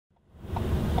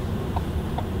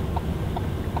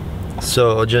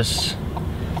So just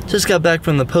got back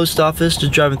from the post office,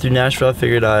 just driving through Nashville. I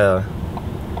figured I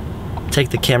take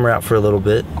the camera out for a little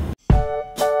bit.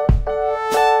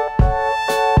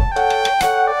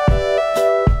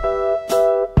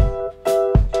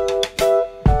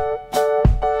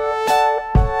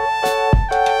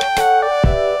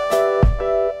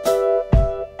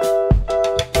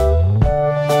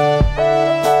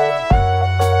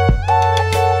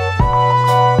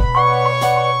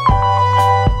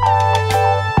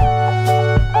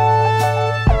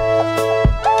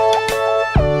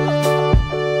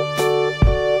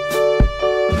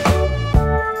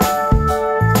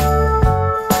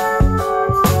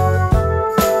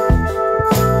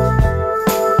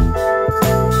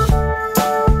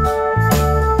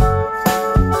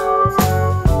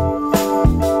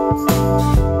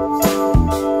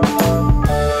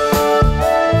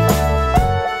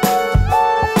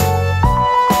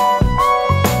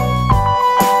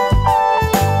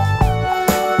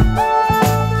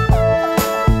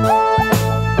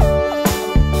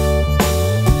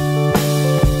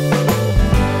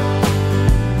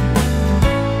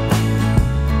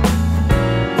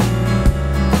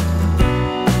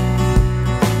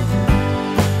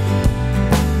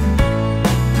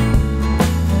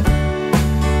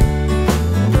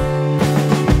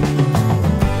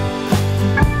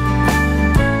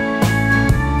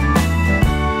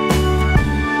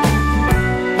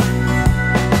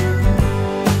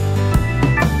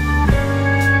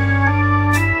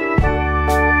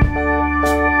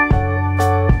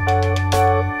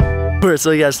 So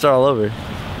we gotta start all over.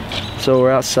 So we're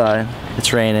outside,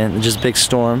 it's raining, just a big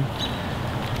storm.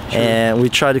 And we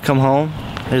tried to come home.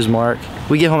 There's Mark.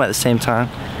 We get home at the same time.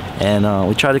 And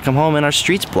we tried to come home and our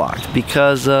street's blocked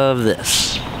because of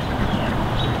this.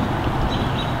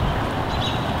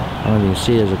 I don't know if you can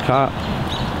see, there's a cop.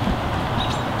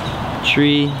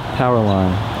 Tree, power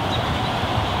line.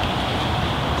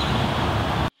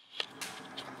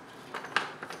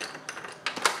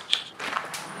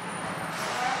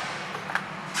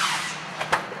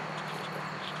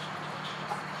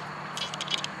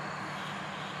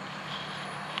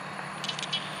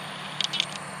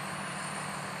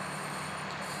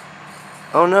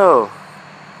 Oh no!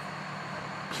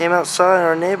 Came outside and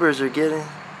our neighbors are getting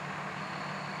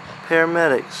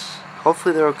paramedics.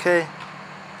 Hopefully they're okay.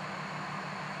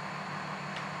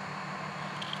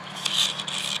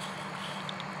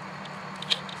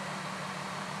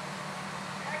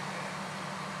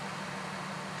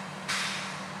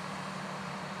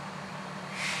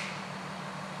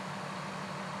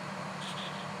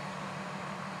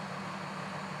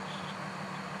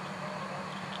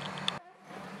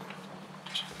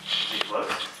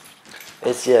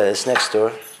 It's next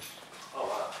door. Oh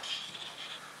wow.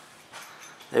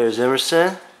 There's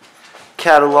Emerson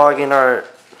cataloging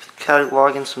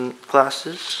some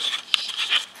glasses.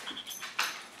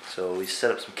 So we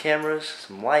set up some cameras,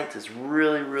 some lights. It's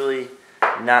really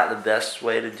not the best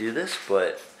way to do this,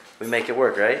 but we make it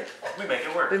work, right? We make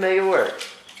it work. We make it work.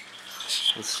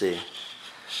 Let's see.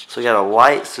 So we got a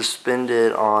light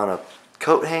suspended on a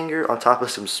coat hanger on top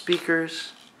of some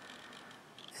speakers.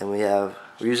 And we're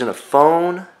using a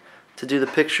phone to do the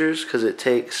pictures because it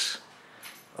takes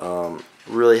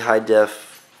really high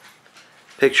def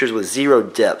pictures with zero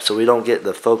depth, so we don't get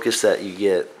the focus that you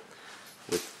get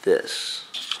with this.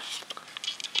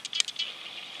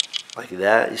 Like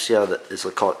that. You see how it's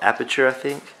called aperture, I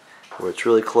think, where it's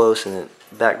really close and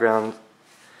the background.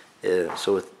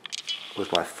 So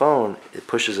with my phone, it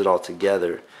pushes it all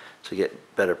together to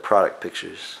get better product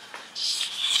pictures.